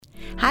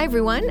Hi,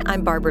 everyone.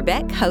 I'm Barbara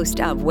Beck, host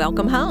of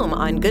Welcome Home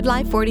on Good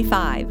Life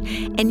 45.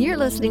 And you're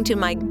listening to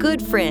my good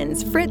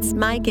friends, Fritz,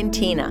 Mike, and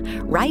Tina,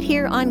 right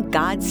here on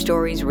God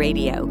Stories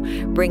Radio,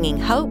 bringing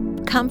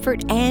hope,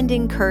 comfort, and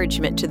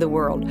encouragement to the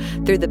world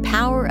through the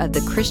power of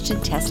the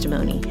Christian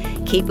testimony.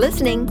 Keep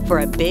listening for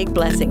a big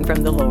blessing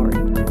from the Lord.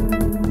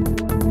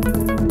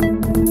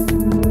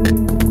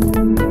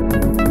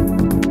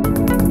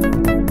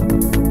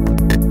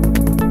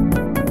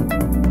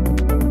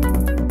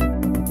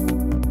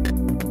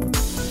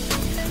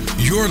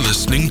 You're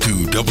listening to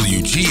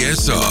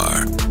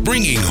WGSR,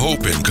 bringing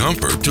hope and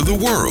comfort to the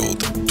world,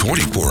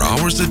 24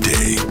 hours a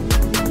day.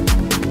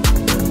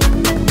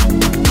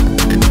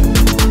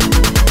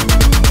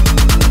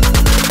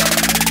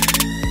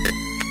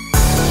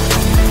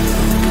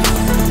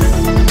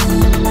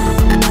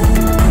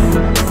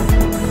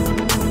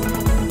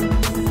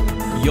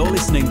 You're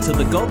listening to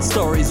the God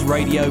Stories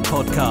Radio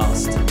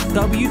podcast.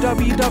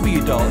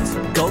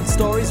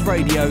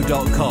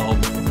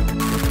 www.godstoriesradio.com.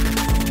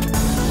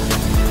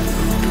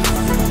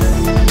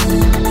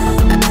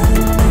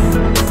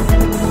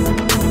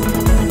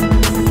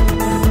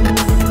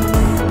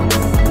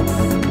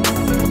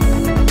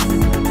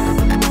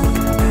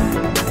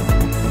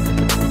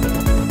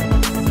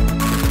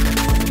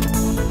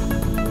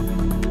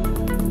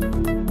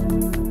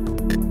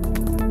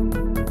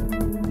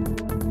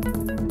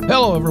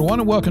 Hello, everyone,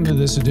 and welcome to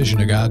this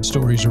edition of God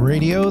Stories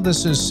Radio.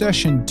 This is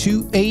session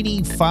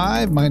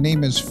 285. My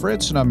name is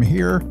Fritz, and I'm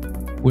here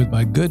with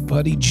my good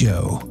buddy,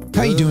 Joe.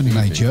 How you doing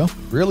tonight, Joe?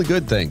 Really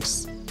good,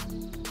 thanks.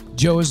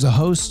 Joe is the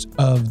host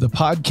of the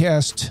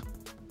podcast,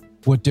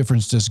 What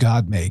Difference Does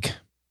God Make?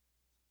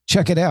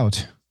 Check it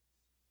out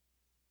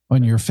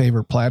on your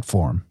favorite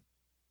platform.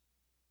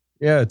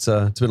 Yeah, it's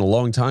been a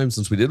long time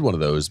since we did one of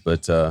those,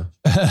 but there's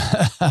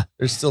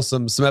still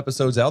some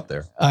episodes out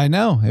there. I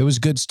know. It was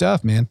good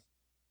stuff, man.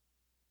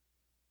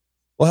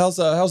 Well,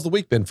 how's the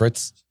week been,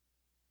 Fritz?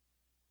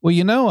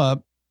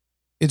 Well,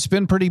 it's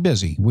been pretty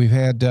busy. We've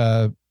had,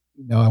 I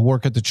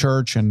work at the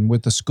church and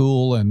with the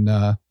school,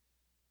 and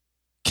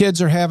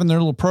kids are having their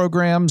little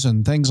programs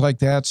and things like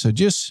that. So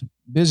just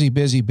busy,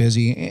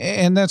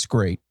 and that's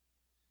great.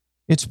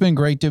 It's been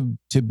great to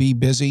be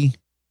busy.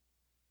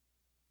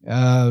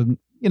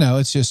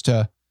 It's just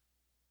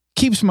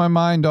keeps my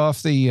mind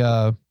off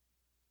the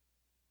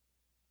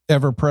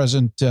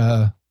ever-present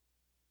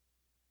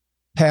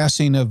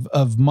passing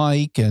of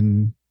Mike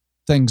and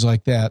things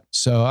like that.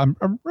 So I'm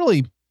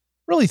really,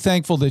 really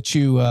thankful that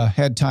you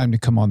had time to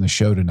come on the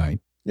show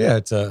tonight. Yeah,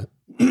 it's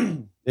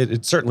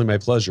certainly my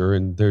pleasure.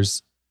 And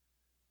there's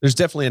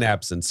definitely an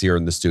absence here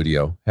in the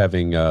studio,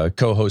 having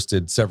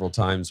co-hosted several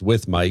times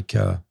with Mike.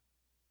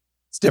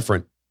 It's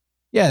different.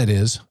 Yeah, it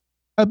is.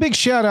 A big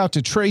shout out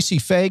to Tracy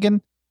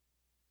Fagan.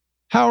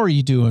 How are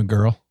you doing,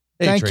 girl?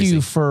 Hey, Thank Tracy.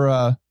 you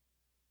for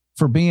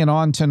being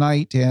on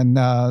tonight.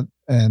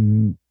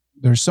 And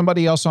there's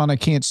somebody else on. I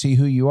can't see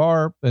who you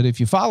are, but if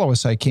you follow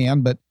us, I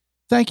can. But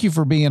thank you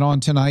for being on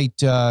tonight.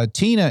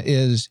 Tina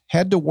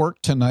had to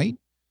work tonight.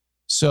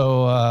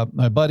 So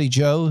my buddy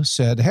Joe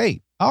said,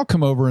 hey, I'll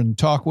come over and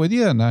talk with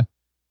you. And I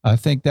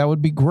think that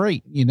would be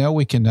great.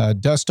 We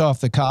can dust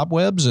off the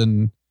cobwebs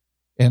and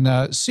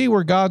see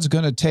where God's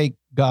going to take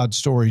God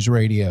Stories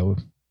Radio.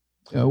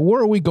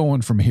 Where are we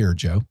going from here,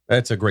 Joe?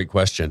 That's a great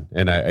question.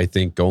 And I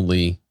think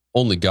only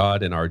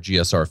God and our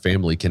GSR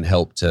family can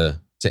help to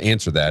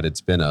answer that.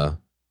 It's been a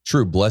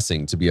true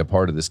blessing to be a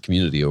part of this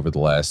community over the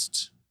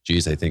last,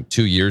 I think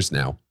 2 years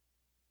now.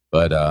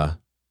 But I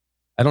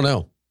don't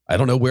know. I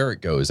don't know where it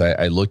goes.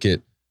 I look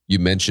at, you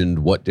mentioned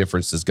What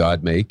Difference Does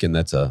God Make? And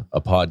that's a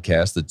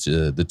podcast that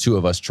the two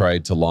of us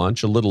tried to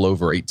launch a little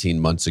over 18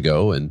 months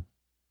ago. And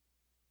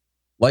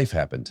life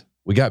happened.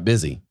 We got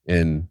busy.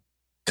 And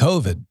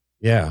COVID.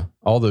 Yeah,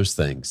 all those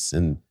things.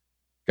 And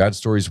God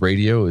Stories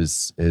Radio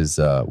is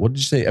what did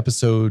you say,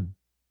 episode?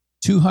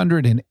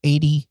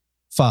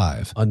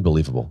 285.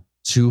 Unbelievable.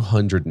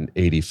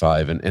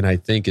 285. And I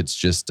think it's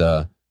just...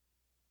 I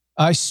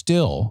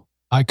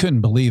couldn't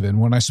believe it. And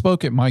when I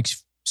spoke at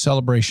Mike's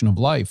Celebration of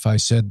Life, I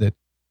said that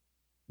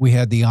we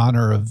had the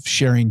honor of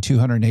sharing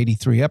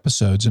 283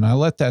 episodes. And I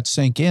let that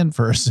sink in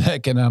for a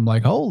second. I'm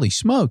like, holy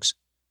smokes,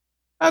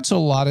 that's a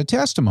lot of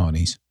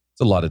testimonies.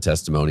 It's a lot of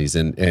testimonies.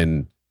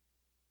 And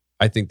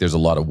I think there's a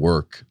lot of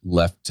work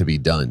left to be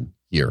done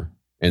here.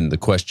 And the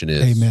question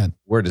is, Amen.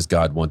 Where does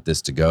God want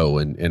this to go?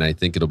 And I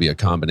think it'll be a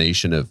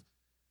combination of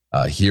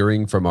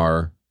hearing from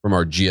our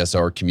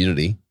GSR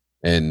community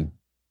and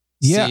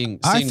seeing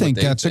I think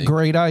that's a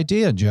great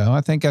idea, Joe.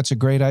 I think that's a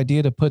great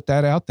idea to put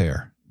that out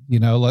there.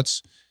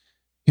 Let's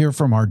hear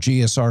from our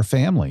GSR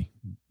family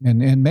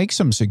and make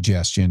some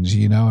suggestions,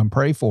 and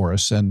pray for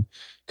us. And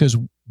because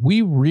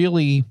we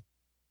really,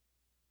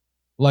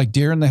 like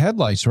deer in the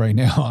headlights right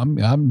now,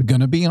 I'm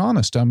going to be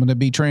honest. I'm going to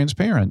be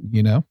transparent,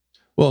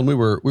 Well, and we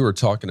were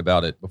talking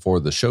about it before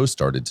the show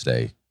started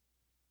today.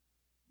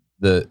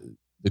 The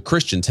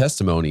Christian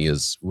testimony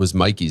was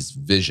Mikey's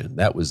vision.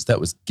 That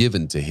was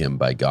given to him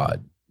by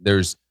God.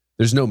 There's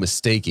no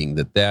mistaking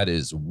that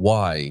is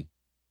why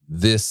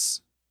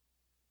this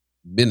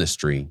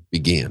ministry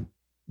began.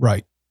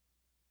 Right.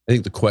 I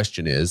think the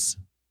question is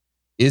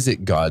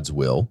it God's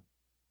will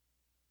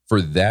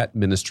for that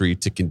ministry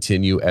to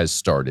continue as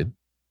started?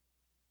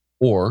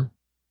 Or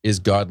is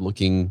God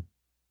looking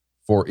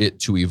for it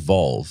to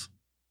evolve?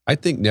 I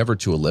think never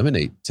to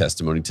eliminate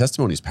testimony.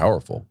 Testimony is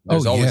powerful.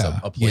 There's always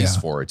a place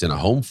for it and a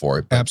home for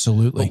it.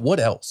 Absolutely. But what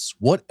else?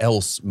 What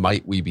else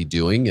might we be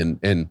doing?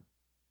 And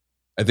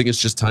I think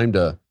it's just time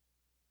to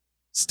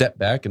step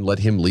back and let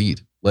him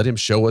lead. Let him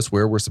show us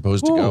where we're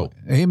supposed to go.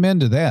 Amen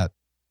to that.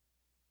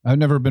 I've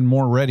never been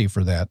more ready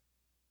for that.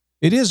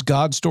 It is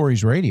God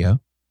Stories Radio.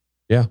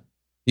 Yeah.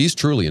 He's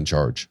truly in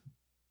charge.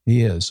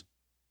 He is.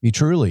 He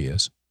truly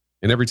is.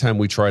 And every time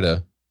we try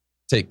to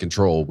take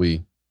control,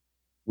 we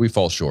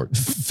fall short.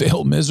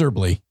 Fail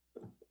miserably.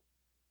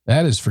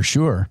 That is for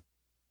sure.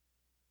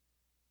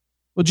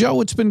 Well, Joe,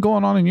 what's been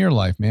going on in your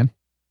life, man?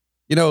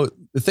 You know,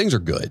 things are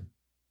good.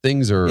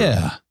 Things are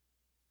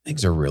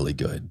really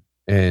good.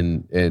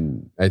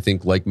 And I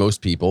think, like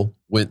most people,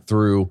 went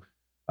through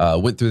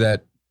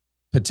that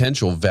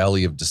potential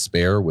valley of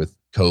despair with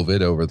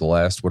COVID over the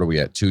last, what are we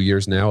at, 2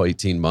 years now,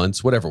 18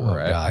 months, whatever we're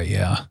at.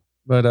 Yeah.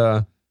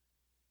 But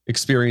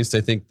experienced,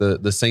 I think,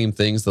 the same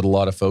things that a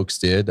lot of folks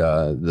did,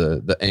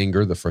 the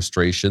anger, the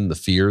frustration, the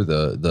fear,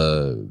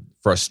 the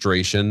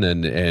frustration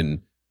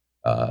and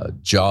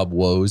job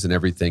woes and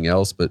everything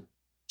else. But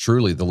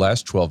truly, the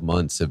last 12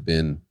 months have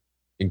been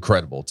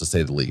incredible, to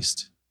say the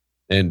least.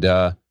 And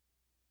a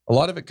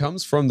lot of it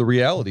comes from the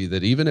reality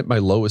that even at my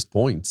lowest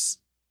points,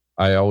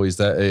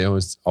 it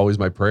was always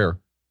my prayer.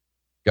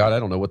 God, I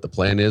don't know what the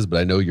plan is, but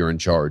I know you're in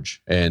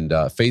charge. And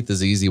faith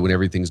is easy when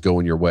everything's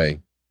going your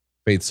way.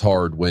 Faith's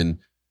hard when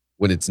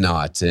it's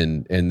not.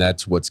 And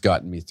that's what's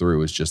gotten me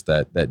through, is just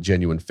that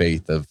genuine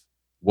faith of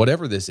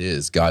whatever this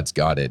is, God's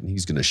got it. And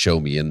he's going to show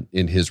me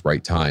in his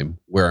right time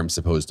where I'm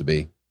supposed to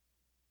be.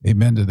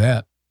 Amen to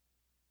that.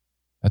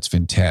 That's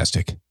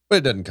fantastic. But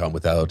it doesn't come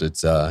without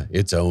its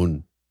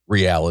own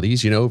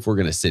realities. You know, if we're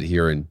going to sit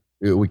here and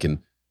we can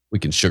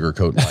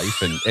sugarcoat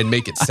life and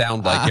make it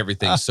sound like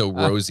everything's so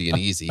rosy and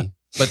easy.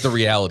 But the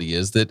reality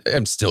is that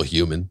I'm still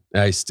human.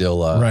 I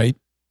still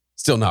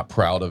still not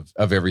proud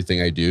of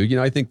everything I do. You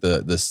know, I think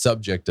the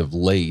subject of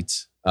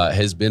late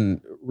has been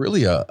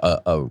really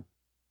a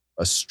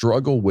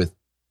struggle with,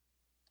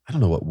 I don't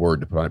know what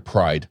word to put on it.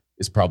 Pride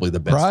is probably the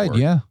best word.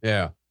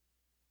 Yeah.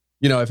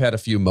 You know, I've had a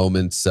few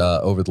moments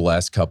over the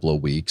last couple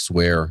of weeks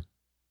where,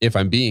 if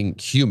I'm being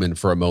human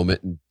for a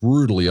moment and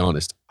brutally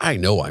honest, I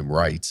know I'm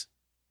right.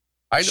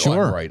 I'm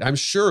right. I'm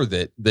sure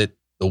that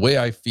the way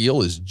I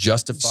feel is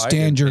justified.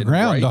 Stand your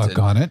ground, right,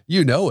 doggone it.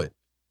 You know it.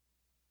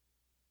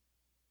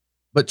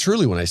 But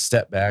truly, when I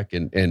step back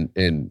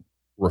and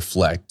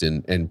reflect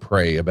and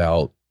pray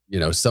about, you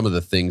know, some of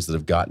the things that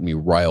have gotten me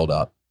riled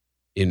up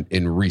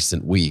in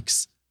recent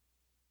weeks,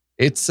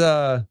 it's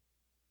not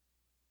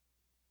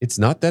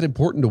that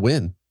important to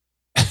win.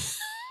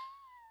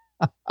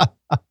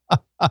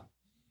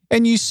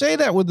 And you say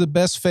that with the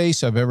best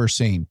face I've ever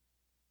seen.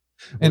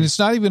 And it's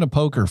not even a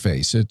poker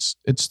face.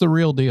 It's the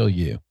real deal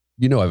you.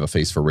 You know I have a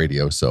face for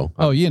radio, so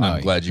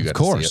I'm glad you got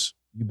to see it.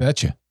 You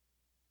betcha.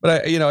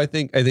 But I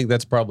think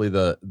that's probably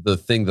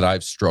the thing that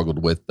I've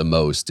struggled with the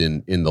most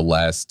in the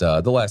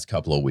last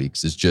couple of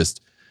weeks, is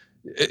just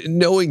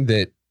knowing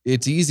that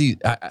it's easy.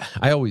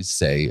 I always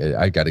say,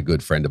 I got a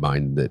good friend of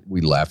mine that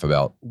we laugh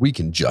about. We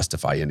can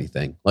justify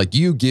anything. Like,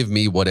 you give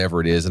me whatever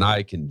it is, and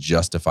I can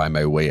justify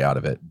my way out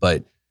of it.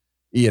 But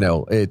you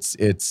know, it's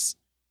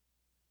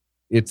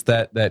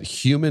that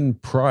human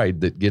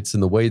pride that gets in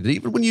the way, that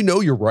even when you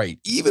know you're right,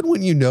 even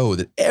when you know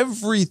that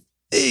every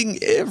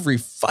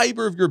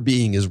fiber of your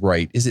being is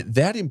right, is it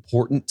that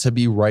important to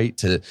be right,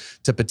 to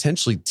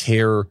potentially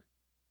tear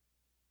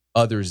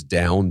others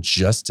down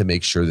just to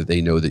make sure that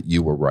they know that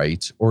you were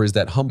right? Or is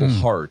that humble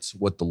heart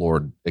what the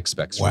Lord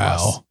expects from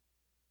us?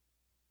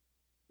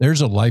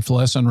 There's a life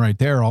lesson right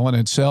there all in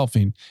itself.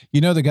 And,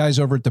 you know, the guys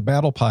over at the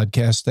Battle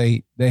Podcast,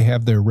 they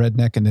have their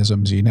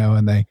redneckanisms, you know,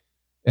 and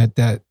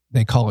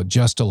they call it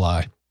just a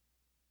lie.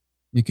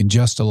 You can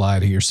just a lie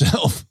to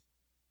yourself.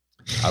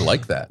 I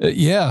like that.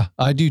 Yeah,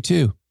 I do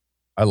too.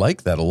 I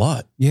like that a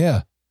lot.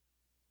 Yeah.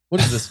 What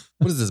is this?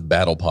 What is this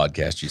Battle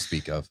Podcast you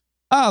speak of?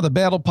 The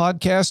Battle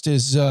Podcast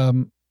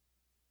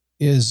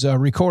is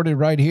recorded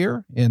right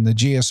here in the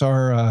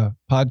GSR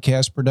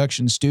podcast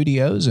production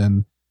studios,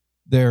 and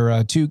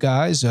they're two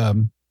guys,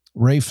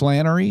 Ray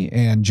Flannery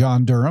and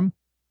John Durham,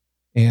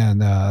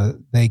 and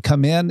they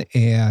come in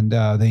and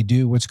they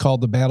do what's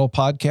called the Battle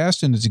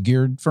Podcast, and it's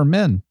geared for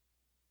men,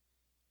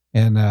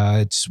 and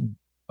it's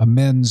a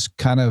men's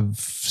kind of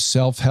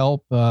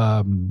self-help,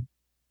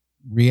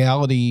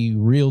 reality,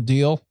 real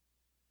deal,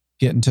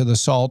 getting to the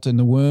salt in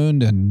the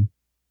wound, and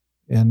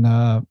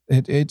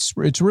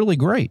it's really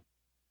great.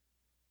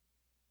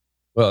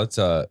 Well,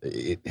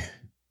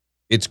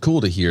 it's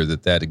cool to hear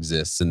that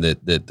exists, and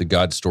that the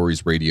God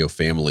Stories Radio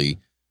family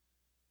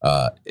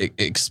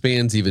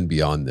expands even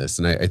beyond this.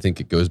 And I think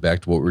it goes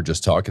back to what we were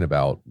just talking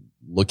about,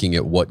 looking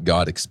at what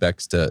God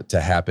expects to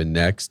happen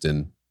next.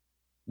 And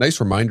nice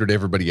reminder to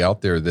everybody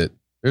out there that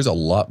There's a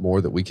lot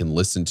more that we can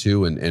listen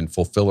to and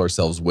fulfill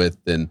ourselves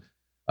with than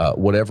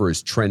whatever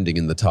is trending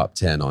in the top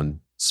 10 on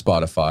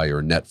Spotify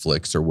or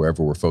Netflix or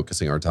wherever we're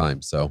focusing our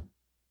time. So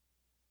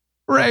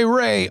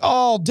Ray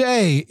all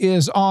day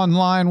is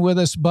online with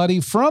us, buddy,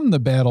 from the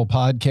Battle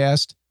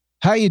Podcast.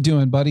 How you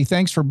doing, buddy?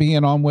 Thanks for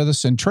being on with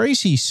us. And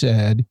Tracy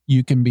said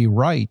you can be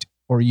right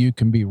or you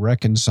can be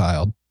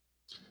reconciled.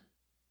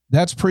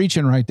 That's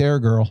preaching right there,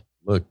 girl.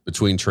 Look,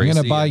 between Tracy, I'm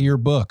going to buy your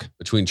book.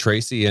 Between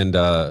Tracy and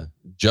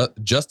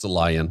Just a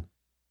Lion,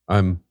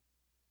 I'm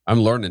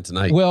learning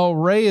tonight. Well,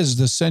 Ray is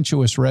the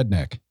sensuous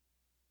redneck.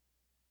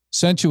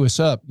 Sensuous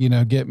up,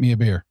 get me a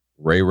beer.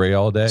 Ray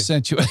all day.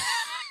 Sensuous.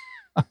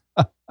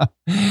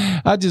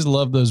 I just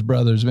love those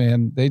brothers,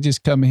 man. They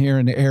just come here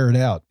and air it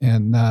out,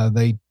 and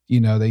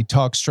they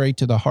talk straight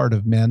to the heart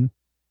of men,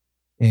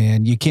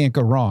 and you can't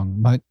go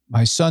wrong.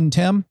 My son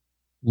Tim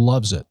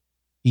loves it,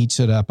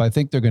 eats it up. I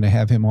think they're going to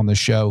have him on the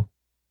show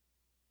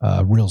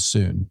real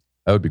soon.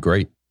 That would be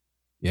great.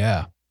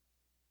 Yeah,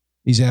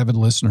 he's an avid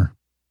listener.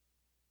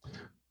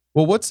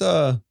 Well, what's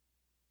on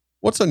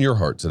your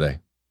heart today?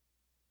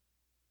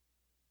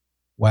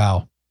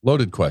 Wow,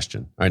 loaded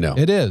question. I know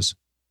it is.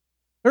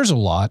 There's a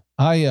lot.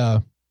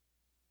 I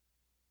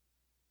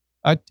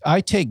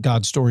take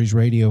God Stories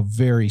Radio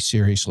very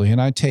seriously,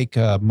 and I take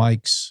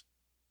Mike's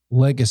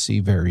legacy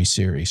very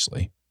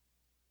seriously.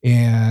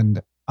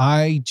 And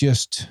I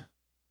just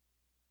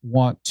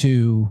want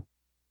to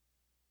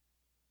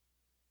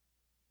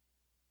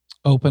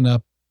open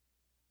up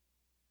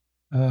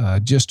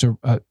just a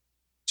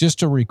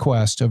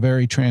request, a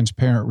very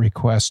transparent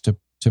request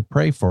to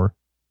pray for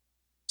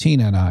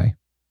Tina and I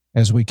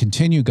as we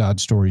continue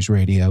God Stories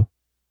Radio.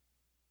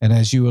 And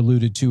as you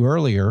alluded to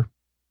earlier,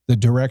 the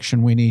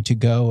direction we need to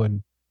go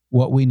and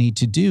what we need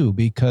to do,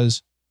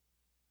 because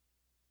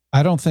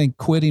I don't think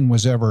quitting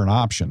was ever an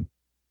option.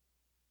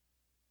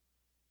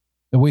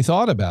 And we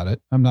thought about it.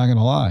 I'm not going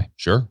to lie.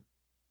 Sure.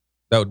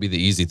 That would be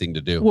the easy thing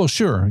to do. Well,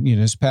 sure.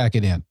 Just pack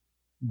it in.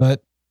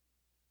 But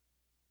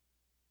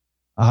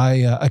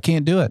I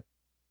can't do it.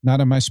 Not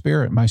in my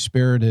spirit. My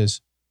spirit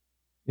is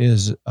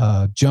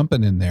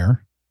jumping in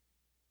there.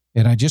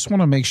 And I just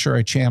want to make sure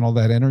I channel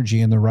that energy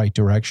in the right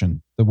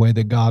direction, the way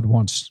that God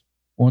wants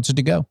it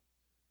to go.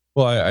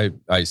 Well,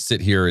 I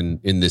sit here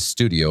in this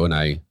studio,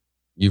 and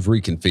you've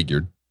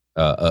reconfigured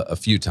a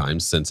few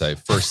times since I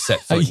first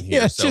set foot in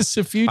here. Yeah, so just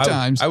a few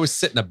times. I was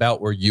sitting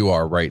about where you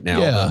are right now.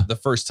 Yeah. The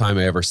first time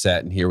I ever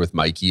sat in here with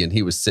Mikey, and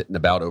he was sitting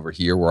about over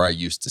here where I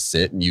used to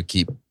sit, and you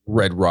keep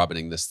red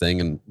robining this thing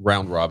and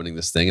round robining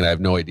this thing, and I have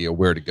no idea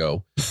where to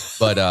go.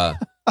 But I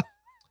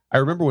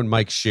remember when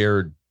Mike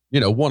shared,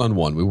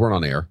 one-on-one, we weren't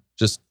on air,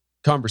 just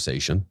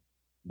conversation,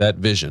 that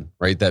vision,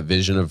 right? That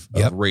vision of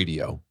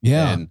radio.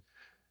 Yeah. And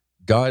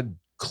God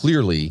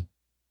clearly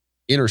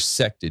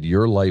intersected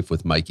your life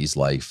with Mikey's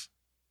life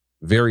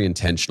very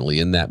intentionally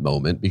in that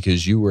moment,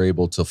 because you were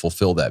able to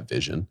fulfill that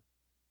vision.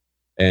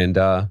 And,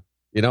 I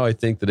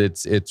think that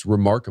it's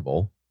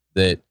remarkable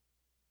that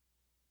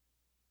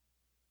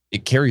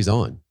it carries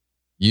on.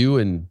 You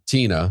and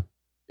Tina,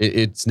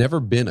 it's never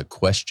been a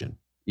question.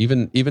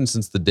 Even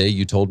since the day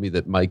you told me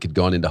that Mike had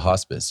gone into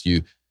hospice,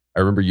 I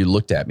remember you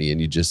looked at me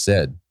and you just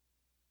said,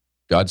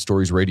 God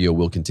Stories Radio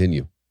will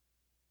continue.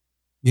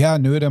 Yeah, I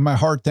knew it in my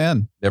heart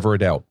then. Never a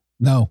doubt.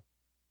 No.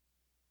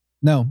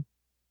 Now,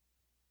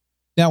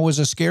 was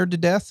I scared to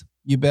death?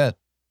 You bet.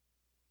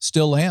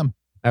 Still am.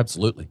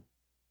 Absolutely.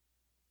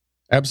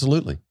 I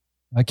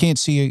can't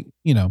see,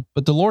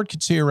 but the Lord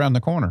could see around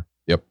the corner.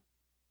 Yep.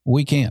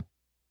 We can't.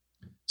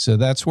 So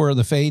that's where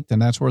the faith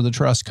and that's where the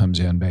trust comes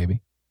in,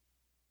 baby.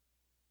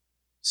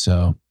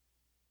 So,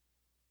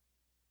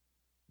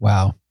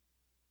 wow.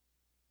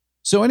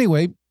 So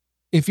anyway,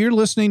 if you're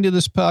listening to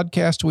this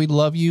podcast, we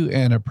love you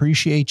and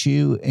appreciate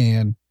you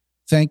and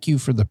thank you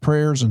for the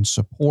prayers and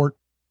support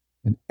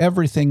and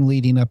everything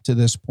leading up to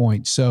this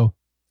point. So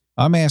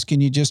I'm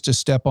asking you just to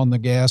step on the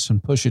gas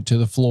and push it to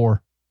the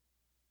floor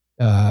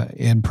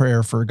in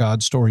prayer for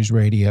God Stories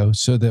Radio,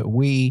 so that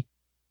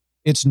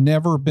it's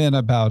never been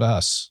about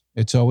us.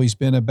 It's always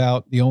been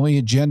about, the only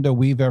agenda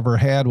we've ever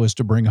had was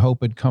to bring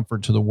hope and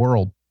comfort to the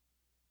world.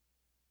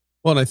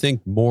 Well, and I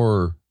think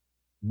more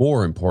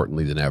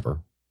importantly than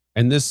ever,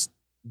 and this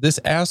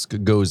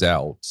ask goes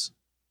out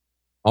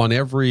on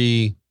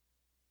every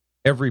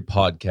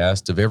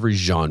podcast of every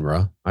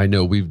genre. I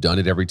know we've done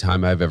it every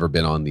time I've ever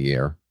been on the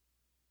air,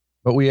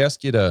 but we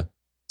ask you to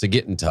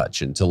get in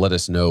touch and to let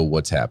us know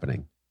what's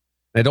happening.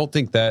 And I don't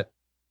think that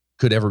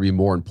could ever be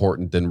more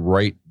important than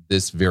right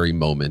this very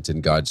moment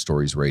in God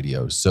Stories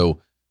Radio.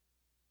 So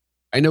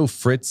I know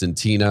Fritz and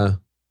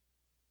Tina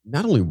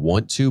not only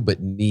want to,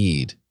 but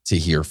need to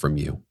hear from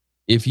you.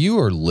 If you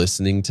are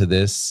listening to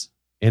this,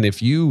 and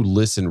if you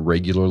listen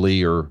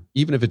regularly, or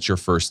even if it's your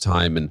first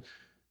time and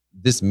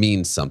this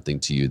means something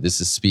to you,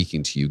 this is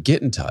speaking to you,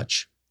 get in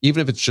touch.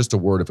 Even if it's just a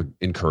word of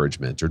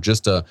encouragement or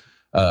just a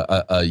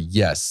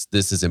yes,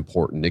 this is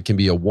important. It can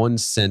be a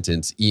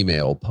 1-sentence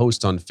email,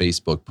 post on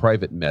Facebook,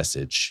 private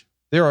message.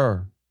 There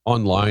are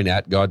online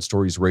at God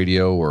Stories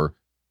Radio, or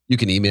you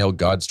can email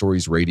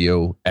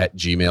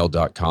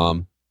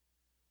godstoriesradio@gmail.com.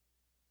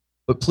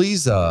 But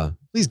please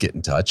get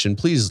in touch and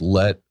please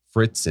let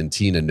Fritz and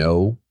Tina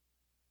know,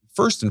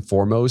 first and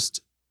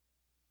foremost,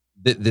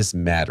 that this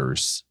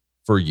matters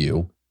for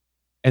you.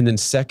 And then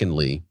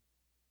secondly,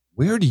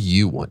 where do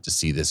you want to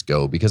see this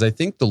go? Because I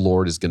think the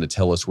Lord is going to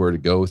tell us where to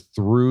go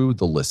through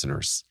the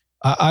listeners.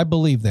 I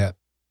believe that.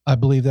 I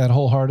believe that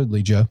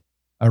wholeheartedly, Joe.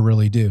 I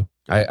really do.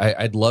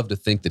 I'd love to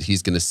think that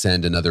he's going to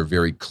send another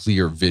very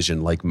clear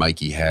vision like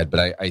Mikey had.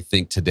 But I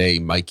think today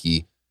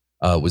Mikey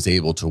was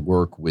able to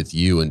work with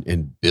you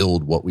and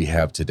build what we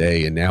have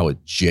today. And now it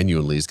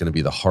genuinely is going to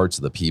be the hearts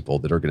of the people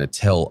that are going to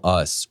tell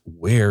us,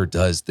 where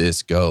does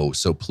this go?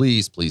 So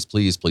please, please,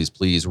 please, please,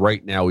 please,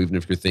 right now, even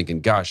if you're thinking,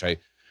 gosh,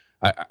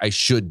 I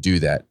should do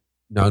that.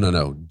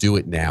 No. Do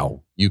it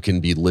now. You can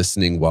be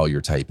listening while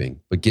you're typing,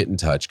 but get in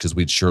touch because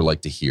we'd sure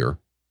like to hear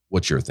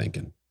what you're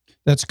thinking.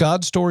 That's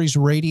God Stories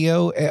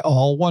Radio,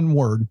 all one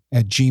word,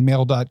 at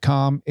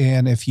gmail.com.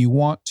 And if you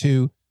want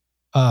to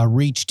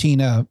reach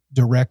Tina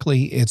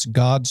directly, it's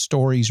God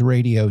Stories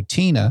Radio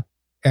Tina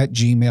at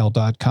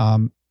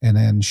gmail.com. And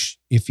then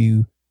if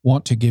you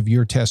want to give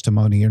your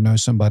testimony or know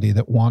somebody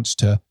that wants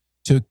to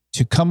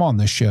come on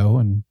the show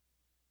and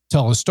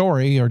tell a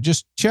story or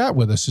just chat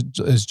with us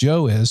as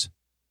Joe is,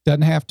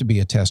 doesn't have to be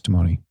a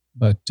testimony,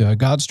 but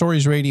God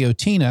Stories Radio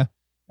Tina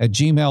at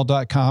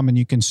gmail.com. And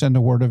you can send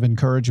a word of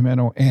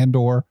encouragement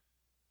or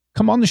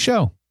come on the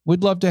show.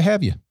 We'd love to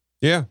have you.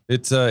 Yeah,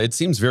 it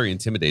seems very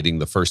intimidating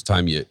the first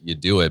time you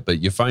do it, but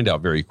you find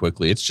out very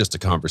quickly it's just a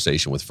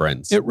conversation with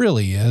friends. It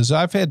really is.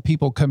 I've had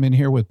people come in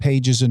here with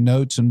pages and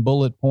notes and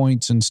bullet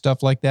points and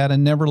stuff like that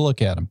and never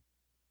look at them.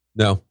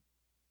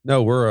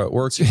 No, we're a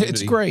community,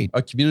 it's great.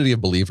 A community of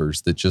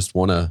believers that just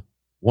want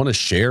to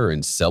share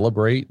and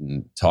celebrate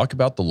and talk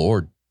about the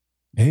Lord.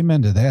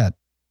 Amen to that.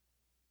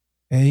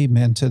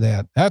 Amen to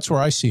that. That's where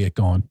I see it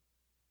going.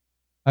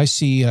 I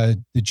see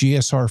the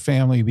GSR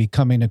family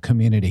becoming a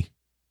community.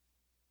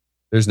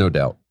 There's no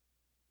doubt.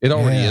 It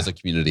already is a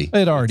community.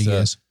 It already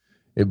is.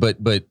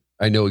 But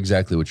I know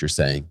exactly what you're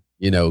saying.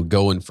 You know,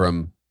 going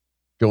from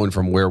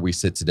where we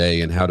sit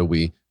today and how do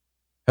we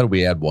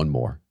add one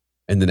more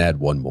and then add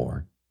one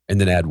more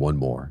and then add one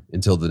more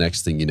until the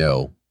next thing you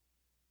know,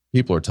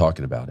 people are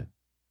talking about it.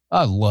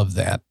 I love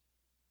that.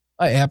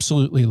 I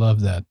absolutely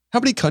love that. How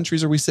many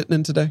countries are we sitting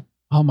in today?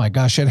 Oh my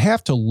gosh, I'd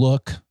have to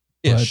look.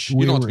 Ish.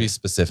 You don't have to be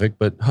specific,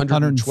 but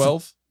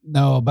 112?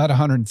 No, about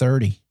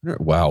 130.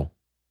 Wow.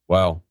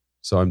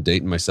 So I'm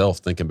dating myself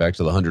thinking back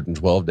to the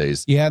 112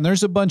 days. Yeah, and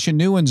there's a bunch of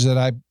new ones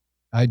that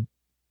I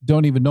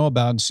don't even know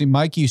about. And see,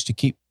 Mike used to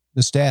keep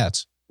the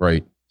stats.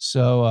 Right.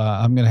 So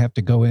I'm going to have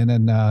to go in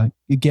and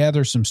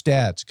gather some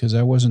stats because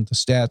I wasn't the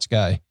stats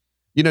guy.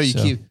 You know,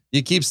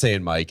 you keep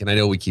saying Mike, and I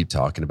know we keep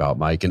talking about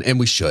Mike, and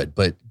we should,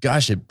 but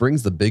gosh, it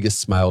brings the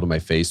biggest smile to my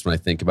face when I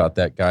think about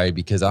that guy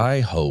because I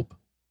hope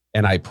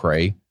and I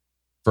pray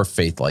for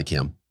faith like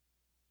him.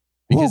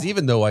 Because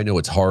even though I know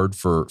it's hard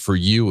for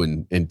you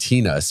and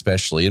Tina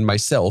especially, and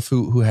myself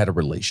who had a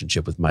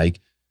relationship with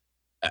Mike,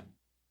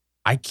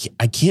 I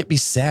can't be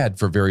sad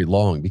for very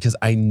long because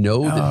I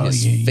know that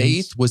his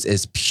faith was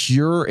as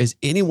pure as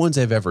anyone's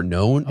I've ever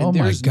known. And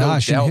there's no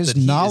doubt that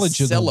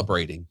he is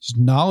celebrating. His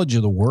knowledge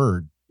of the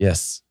word.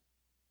 Yes.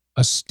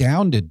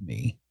 Astounded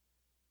me.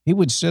 He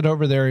would sit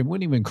over there. He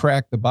wouldn't even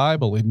crack the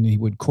Bible and he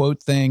would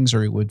quote things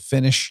or he would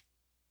finish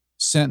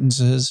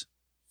sentences,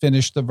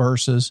 finish the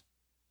verses.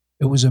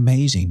 It was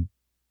amazing.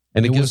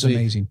 And it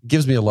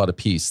gives me a lot of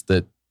peace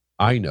that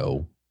I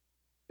know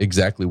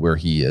exactly where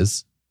he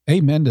is.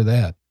 Amen to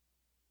that.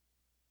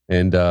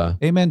 And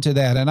amen to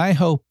that. And I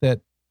hope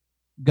that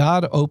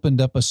God opened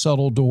up a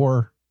subtle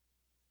door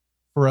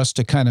for us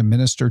to kind of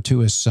minister to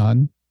his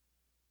son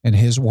and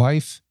his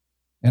wife.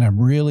 And I'm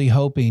really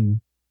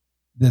hoping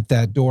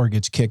that door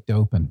gets kicked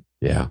open.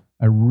 Yeah.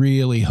 I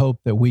really hope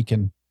that we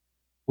can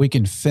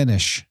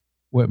finish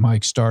what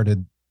Mike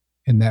started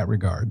in that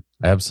regard.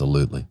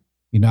 Absolutely.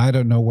 You know, I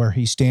don't know where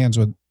he stands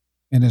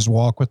in his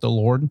walk with the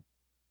Lord,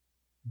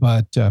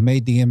 but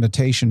made the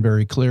invitation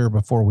very clear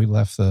before we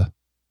left the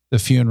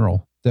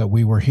funeral that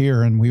we were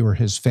here and we were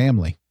his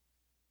family.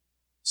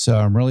 So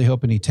I'm really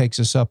hoping he takes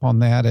us up on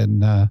that.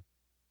 And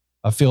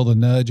I feel the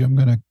nudge. I'm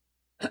going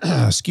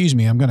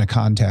to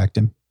contact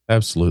him.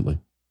 Absolutely.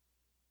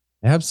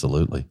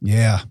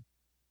 Yeah.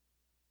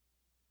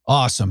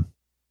 Awesome.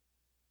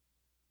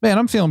 Man,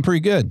 I'm feeling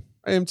pretty good.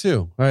 I am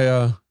too.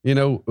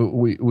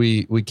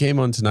 We came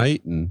on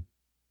tonight and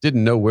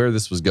didn't know where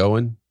this was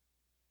going.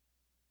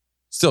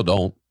 Still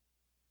don't.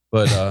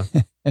 But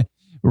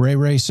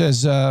Ray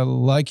says,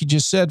 like you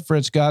just said,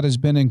 Fritz, God has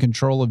been in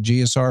control of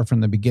GSR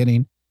from the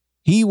beginning.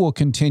 He will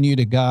continue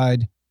to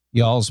guide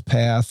y'all's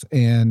path.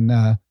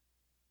 And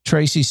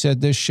Tracy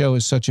said, this show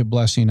is such a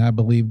blessing. I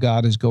believe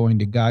God is going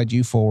to guide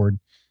you forward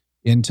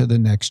into the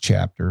next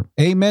chapter.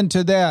 Amen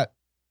to that,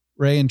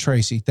 Ray and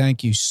Tracy.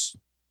 Thank you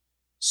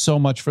so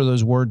much for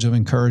those words of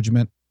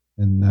encouragement.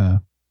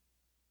 And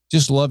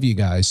just love you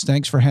guys.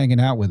 Thanks for hanging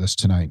out with us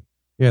tonight.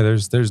 Yeah,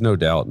 there's no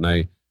doubt. And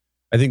I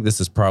think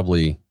this is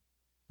probably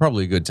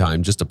a good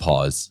time just to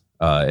pause.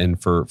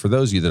 And for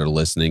those of you that are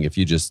listening, if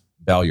you just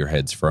bow your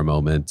heads for a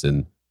moment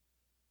and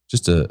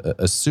just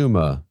assume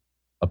a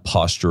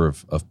posture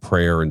of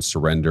prayer and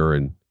surrender,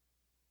 and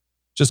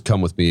just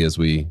come with me as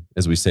we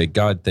say,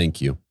 God,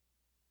 thank you.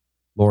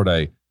 Lord,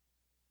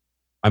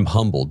 I'm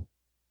humbled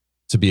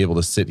to be able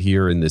to sit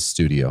here in this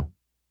studio,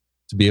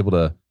 to be able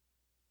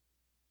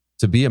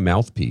to be a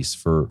mouthpiece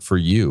for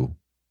you,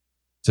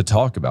 to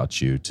talk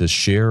about you, to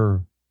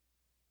share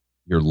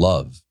your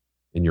love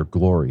and your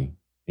glory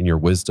and your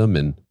wisdom,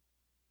 and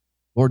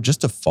Lord,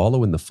 just to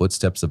follow in the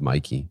footsteps of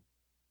Mikey,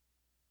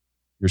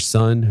 your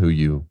son who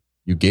you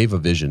gave a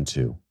vision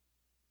to.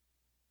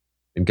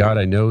 And God,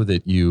 I know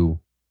that you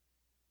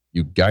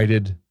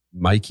guided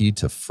Mikey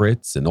to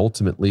Fritz and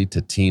ultimately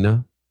to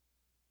Tina,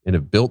 and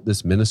have built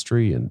this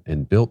ministry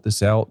and built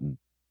this out. And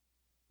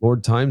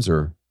Lord, times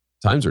are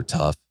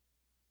tough.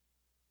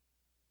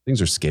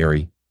 Things are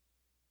scary.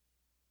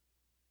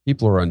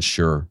 People are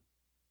unsure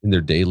in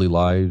their daily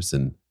lives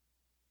and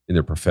in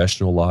their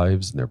professional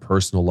lives and their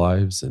personal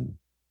lives, and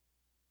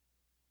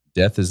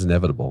death is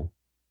inevitable.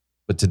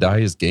 But to die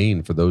is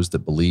gain for those that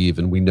believe,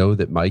 and we know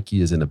that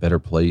Mikey is in a better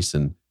place.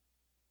 And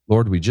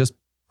Lord, we just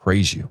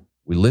praise you.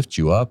 We lift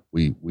you up.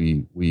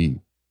 We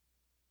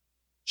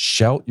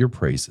shout your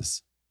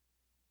praises.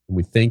 And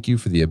we thank you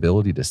for the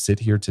ability to sit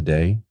here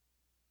today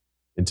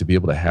and to be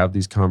able to have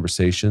these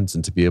conversations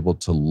and to be able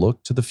to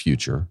look to the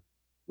future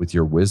with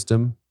your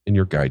wisdom and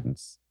your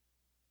guidance.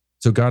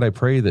 So God, I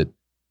pray that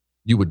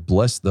you would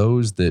bless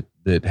those that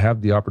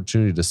have the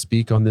opportunity to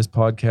speak on this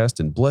podcast,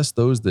 and bless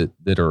those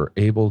that are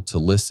able to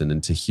listen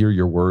and to hear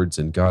your words.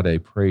 And God, I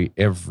pray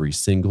every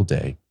single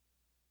day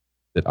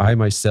that I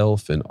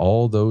myself and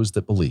all those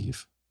that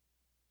believe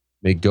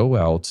may go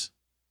out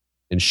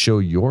and show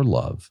your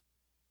love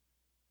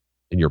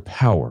and your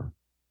power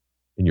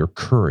and your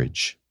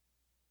courage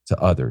to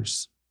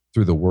others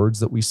through the words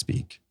that we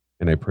speak.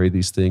 And I pray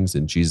these things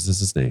in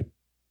Jesus' name.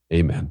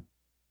 Amen.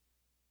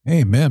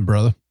 Amen,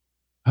 brother.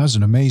 That was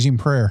an amazing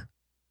prayer.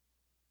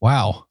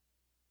 Wow.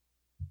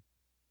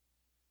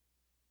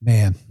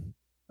 Man,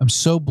 I'm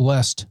so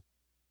blessed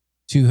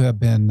to have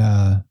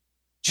been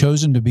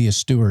chosen to be a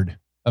steward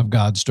of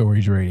God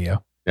Stories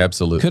Radio.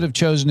 Absolutely. Could have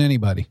chosen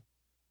anybody.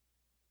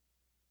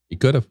 He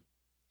could have.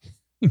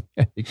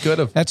 He could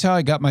have. That's how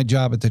I got my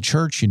job at the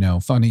church.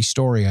 Funny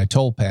story. I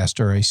told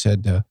Pastor, I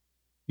said,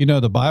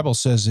 the Bible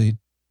says it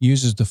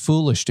uses the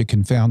foolish to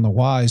confound the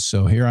wise.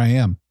 So here I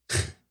am.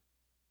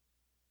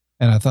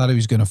 And I thought he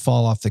was going to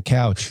fall off the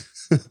couch.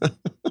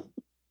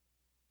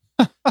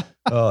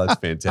 Oh, that's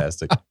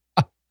fantastic.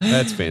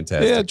 That's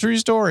fantastic. Yeah, true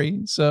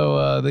story.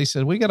 So they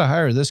said, we got to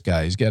hire this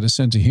guy. He's got a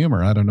sense of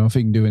humor. I don't know if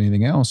he can do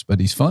anything else, but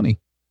he's funny.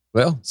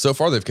 Well, so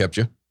far they've kept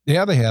you.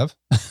 Yeah, they have.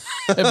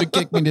 Haven't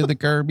kicked me to the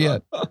curb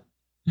yet.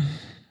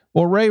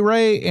 Well,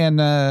 Ray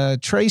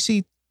and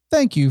Tracy,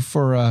 thank you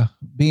for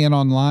being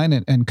online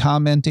and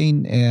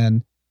commenting.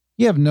 And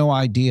you have no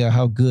idea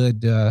how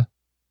good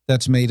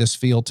that's made us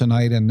feel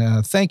tonight.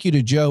 And thank you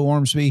to Joe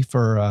Ormsby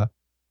for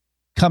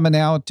coming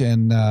out.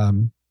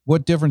 And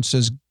What Difference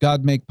Does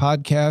God Make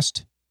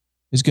podcast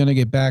is going to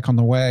get back on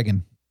the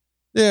wagon.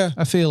 Yeah.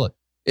 I feel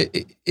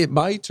it. It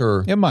might,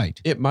 or it might.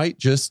 It might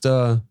just,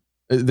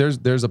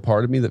 there's a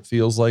part of me that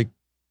feels like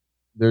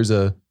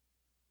the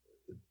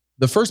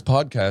first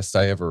podcast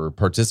I ever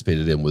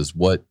participated in was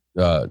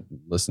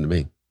listen to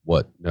me,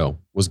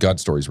 was God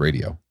Stories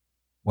Radio.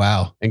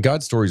 Wow. And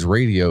God Stories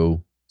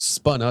Radio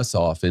spun us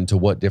off into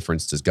What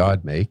Difference Does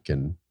God Make?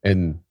 And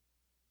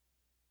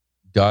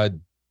God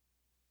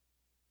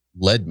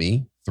led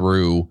me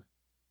through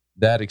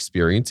that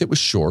experience. It was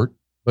short,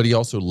 but he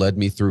also led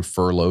me through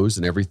furloughs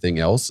and everything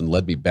else and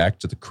led me back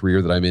to the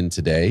career that I'm in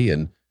today.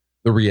 And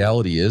the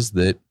reality is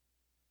that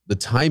the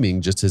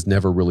timing just has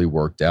never really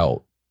worked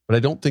out. But I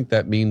don't think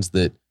that means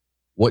that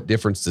What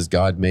Difference Does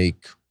God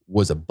Make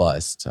was a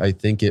bust. I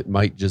think it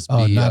might just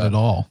be... not at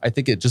all. I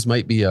think it just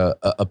might be a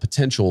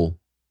potential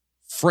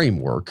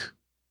framework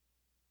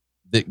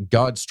that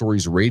God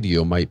Stories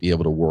Radio might be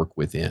able to work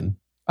within.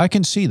 I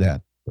can see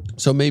that.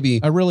 So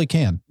maybe... I really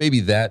can.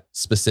 Maybe that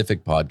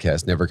specific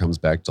podcast never comes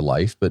back to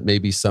life, but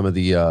maybe some of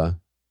the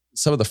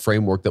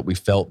framework that we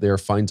felt there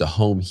finds a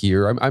home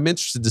here. I'm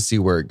interested to see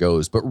where it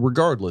goes, but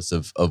regardless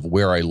of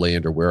where I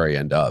land or where I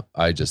end up,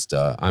 I just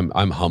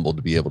I'm humbled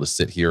to be able to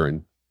sit here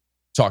and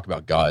talk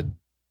about God,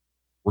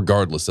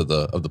 regardless of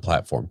the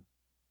platform.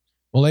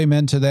 Well,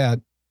 amen to that.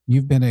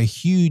 You've been a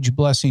huge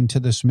blessing to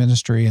this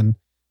ministry, and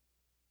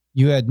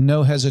you had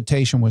no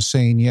hesitation with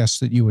saying yes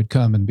that you would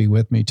come and be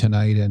with me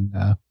tonight, and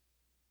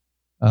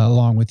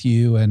along with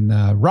you. And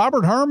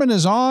Robert Herman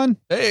is on.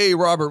 Hey,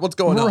 Robert, what's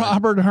going on?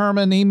 Robert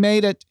Herman, he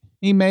made it.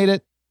 He made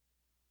it.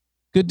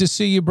 Good to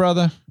see you,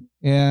 brother.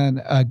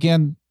 And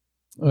again,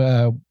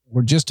 we're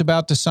just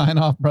about to sign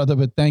off, brother,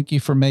 but thank you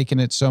for making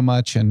it so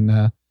much.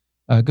 And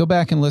go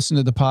back and listen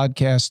to the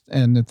podcast.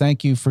 And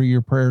thank you for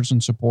your prayers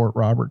and support,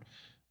 Robert.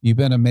 You've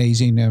been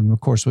amazing. And of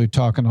course, we're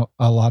talking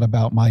a lot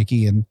about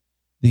Mikey and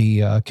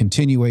the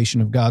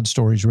continuation of God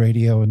Stories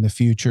Radio in the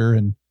future,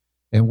 and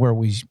where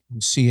we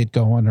see it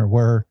going, or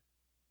where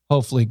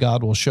hopefully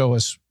God will show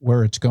us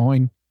where it's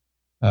going,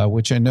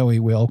 which I know he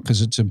will,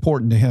 because it's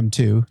important to him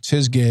too. It's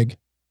his gig.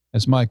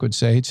 as Mike would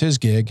say. It's his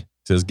gig,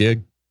 It's his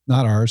gig,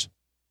 not ours.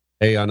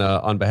 Hey,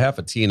 on behalf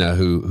of Tina,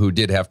 who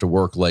did have to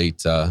work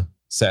late,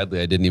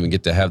 sadly, I didn't even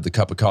get to have the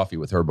cup of coffee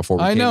with her before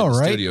we came to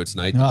the studio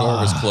tonight. The door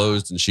was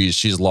closed and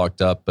she's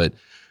locked up, but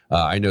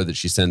I know that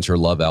she sends her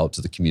love out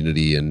to the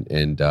community,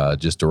 and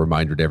just a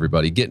reminder to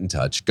everybody, get in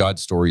touch,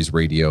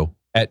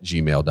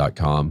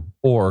 godstoriesradio@gmail.com,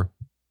 or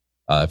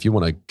if you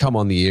want to come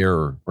on the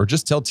air or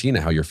just tell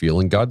Tina how you're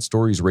feeling,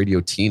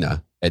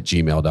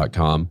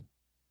 godstoriesradiotina@gmail.com.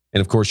 And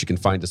of course, you can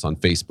find us on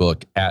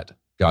Facebook at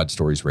God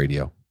Stories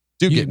Radio.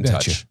 Do get in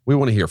touch. We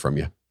want to hear from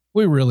you.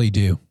 We really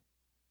do.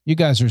 You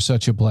guys are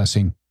such a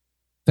blessing.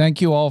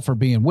 Thank you all for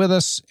being with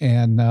us.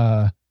 And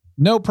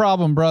no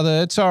problem,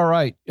 brother. It's all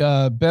right.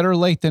 Better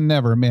late than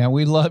never, man.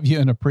 We love you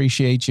and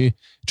appreciate you.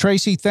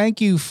 Tracy,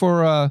 thank you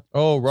for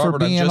Robert, for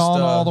being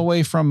on all the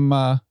way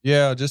from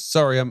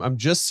sorry. I'm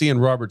just seeing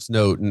Robert's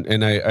note,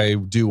 and I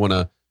do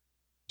want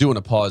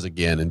to pause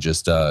again and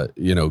just God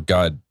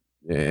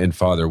and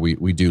Father,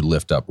 we do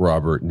lift up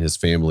Robert and his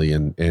family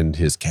and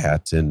his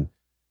cat, and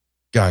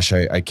gosh,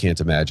 I can't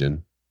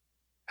imagine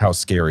how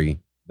scary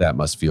that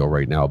must feel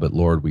right now. But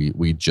Lord,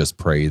 we just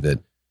pray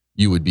that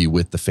you would be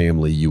with the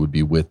family, you would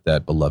be with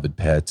that beloved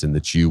pet, and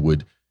that you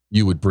would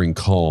bring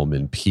calm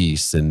and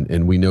peace.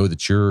 And we know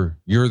that you're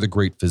the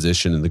great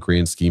physician in the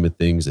grand scheme of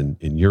things, and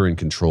you're in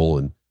control.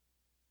 And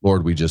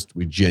Lord, we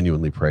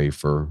genuinely pray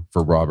for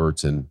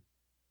Robert and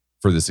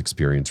for this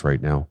experience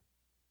right now.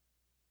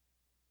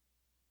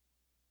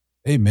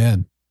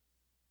 Amen.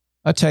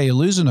 I tell you,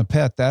 losing a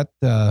pet,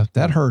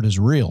 that hurt is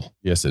real.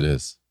 Yes, it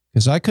is.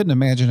 Because I couldn't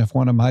imagine if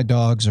one of my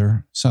dogs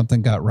or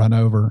something got run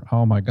over.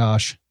 Oh my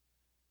gosh,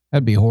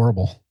 that'd be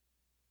horrible.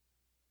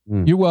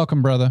 You're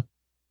welcome, brother.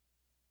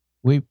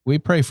 We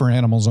pray for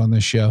animals on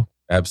this show.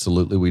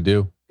 Absolutely, we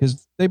do.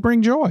 Because they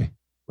bring joy.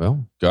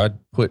 Well, God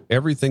put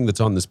everything that's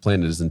on this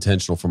planet as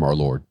intentional from our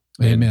Lord.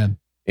 Amen. And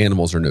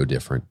animals are no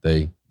different.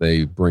 They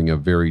bring a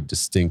very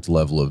distinct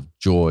level of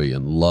joy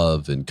and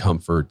love and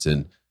comfort,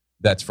 and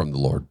that's from the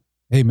Lord.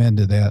 Amen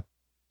to that.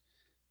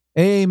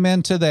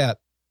 Amen to that.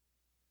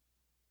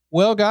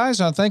 Well, guys,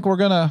 I think we're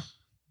going to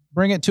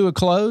bring it to a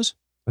close.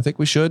 I think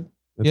we should.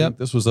 I think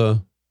this was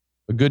a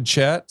good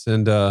chat,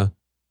 and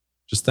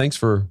just thanks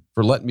for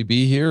letting me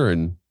be here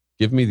and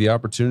giving me the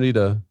opportunity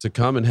to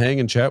come and hang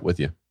and chat with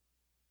you.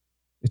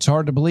 It's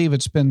hard to believe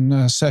it's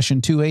been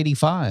session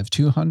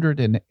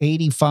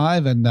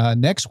 285,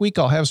 and next week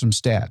I'll have some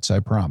stats, I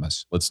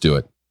promise. Let's do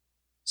it.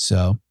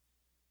 So,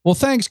 well,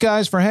 thanks,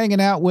 guys, for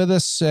hanging out with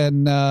us,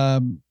 and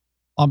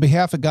on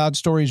behalf of God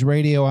Stories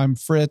Radio, I'm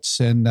Fritz,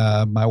 and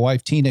my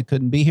wife Tina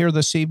couldn't be here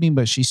this evening,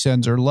 but she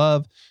sends her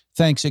love.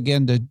 Thanks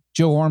again to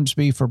Joe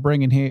Ormsby for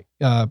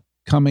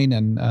coming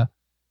and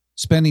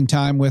spending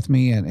time with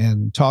me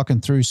and talking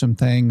through some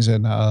things.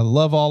 And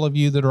love all of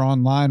you that are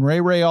online.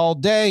 Ray all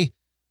day,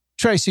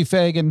 Tracy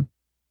Fagan,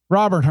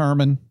 Robert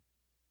Herman,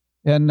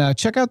 and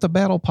check out the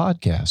Battle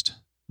Podcast.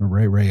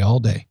 Ray all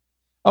day.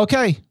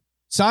 Okay,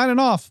 signing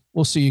off.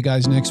 We'll see you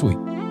guys next week.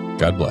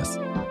 God bless.